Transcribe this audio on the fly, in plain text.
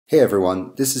Hey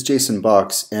everyone, this is Jason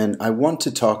Box, and I want to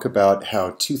talk about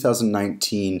how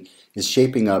 2019 is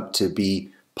shaping up to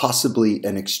be possibly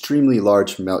an extremely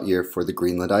large melt year for the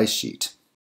Greenland ice sheet.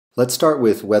 Let's start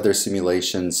with weather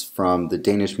simulations from the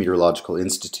Danish Meteorological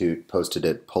Institute posted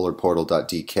at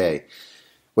polarportal.dk.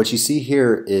 What you see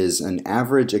here is an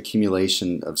average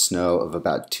accumulation of snow of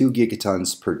about 2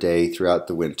 gigatons per day throughout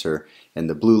the winter, and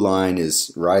the blue line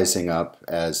is rising up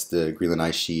as the Greenland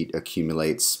ice sheet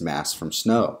accumulates mass from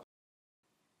snow.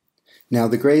 Now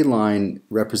the gray line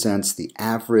represents the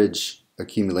average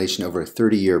accumulation over a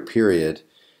 30-year period.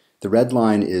 The red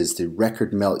line is the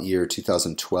record melt year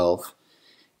 2012,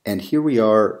 and here we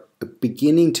are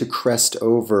beginning to crest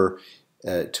over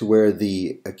to where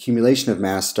the accumulation of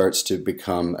mass starts to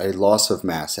become a loss of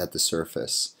mass at the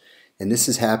surface. And this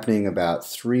is happening about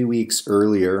 3 weeks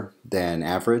earlier than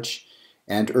average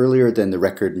and earlier than the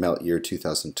record melt year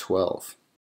 2012.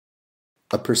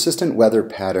 A persistent weather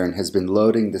pattern has been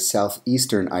loading the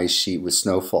southeastern ice sheet with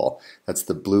snowfall, that's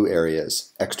the blue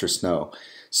areas, extra snow,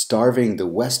 starving the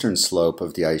western slope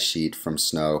of the ice sheet from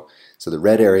snow, so the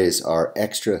red areas are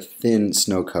extra thin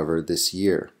snow cover this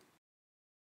year.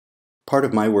 Part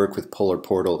of my work with Polar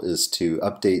Portal is to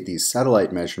update these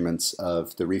satellite measurements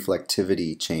of the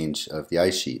reflectivity change of the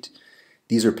ice sheet.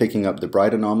 These are picking up the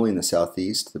bright anomaly in the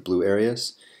southeast, the blue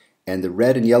areas, and the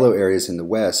red and yellow areas in the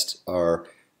west are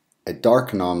a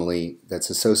dark anomaly that's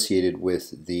associated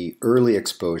with the early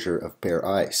exposure of bare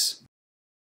ice.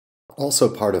 Also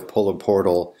part of Polar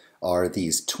Portal are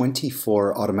these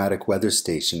 24 automatic weather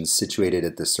stations situated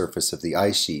at the surface of the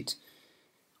ice sheet.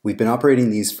 We've been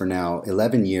operating these for now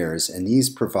 11 years, and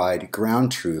these provide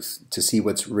ground truth to see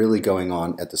what's really going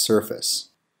on at the surface.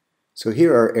 So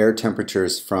here are air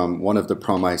temperatures from one of the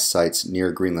prom ice sites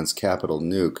near Greenland's capital,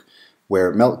 Nuuk,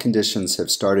 where melt conditions have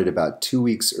started about 2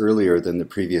 weeks earlier than the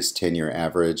previous 10-year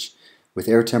average, with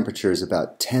air temperatures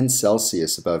about 10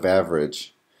 Celsius above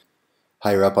average.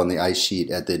 Higher up on the ice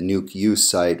sheet at the Nuuk U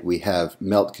site, we have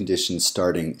melt conditions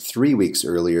starting 3 weeks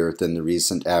earlier than the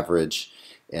recent average,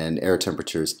 and air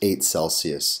temperatures 8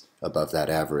 Celsius above that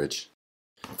average.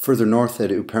 Further north at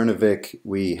Upernavik,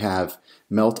 we have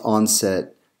melt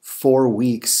onset 4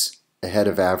 weeks ahead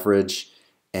of average,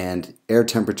 and air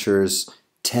temperatures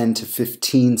 10 to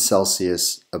 15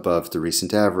 Celsius above the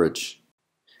recent average.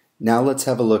 Now let's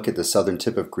have a look at the southern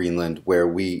tip of Greenland, where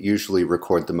we usually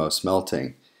record the most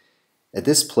melting. At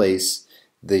this place,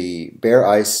 the bare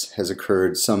ice has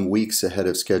occurred some weeks ahead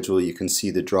of schedule. You can see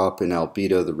the drop in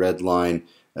albedo, the red line,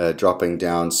 dropping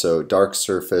down, so dark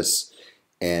surface,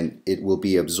 and it will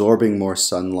be absorbing more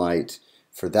sunlight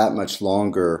for that much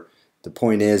longer. The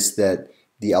point is that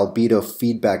the albedo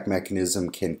feedback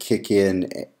mechanism can kick in,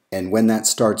 and when that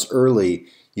starts early,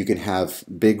 you can have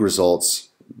big results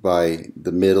by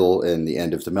the middle and the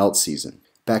end of the melt season.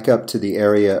 Back up to the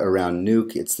area around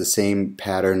Nuuk, it's the same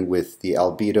pattern with the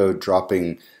albedo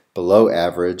dropping below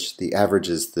average. The average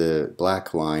is the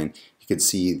black line. You can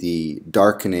see the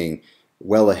darkening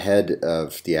well ahead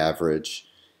of the average.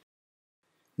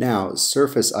 Now,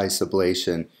 surface ice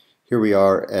ablation. Here we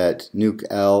are at Nuuk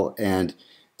L, and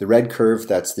the red curve,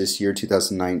 that's this year,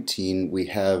 2019, we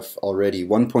have already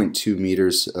 1.2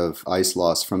 meters of ice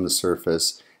loss from the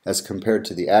surface. As compared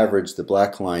to the average, the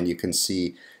black line, you can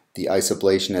see the ice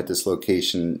ablation at this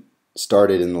location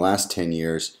started in the last 10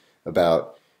 years,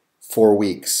 about 4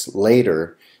 weeks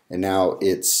later, and now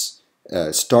it's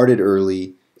started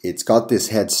early. It's got this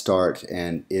head start,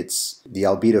 and it's the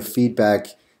albedo feedback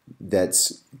that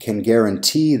can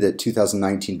guarantee that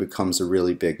 2019 becomes a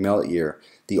really big melt year.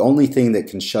 The only thing that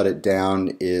can shut it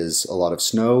down is a lot of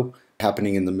snow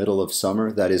happening in the middle of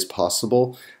summer. That is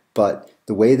possible, but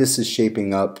the way this is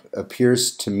shaping up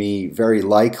appears to me very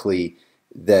likely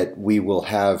that we will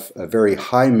have a very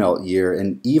high melt year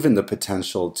and even the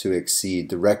potential to exceed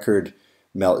the record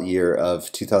melt year of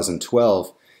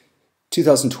 2012.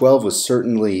 2012 was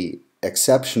certainly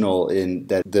exceptional in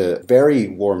that the very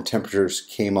warm temperatures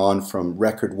came on from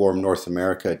record warm North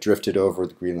America, drifted over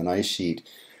the Greenland ice sheet.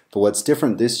 But what's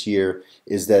different this year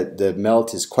is that the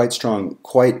melt is quite strong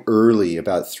quite early,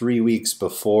 about 3 weeks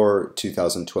before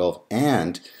 2012,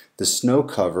 and the snow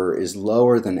cover is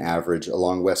lower than average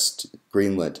along West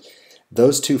Greenland.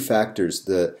 Those two factors,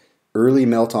 the early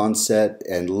melt onset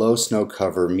and low snow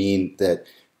cover, mean that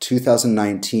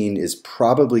 2019 is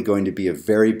probably going to be a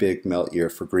very big melt year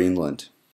for Greenland.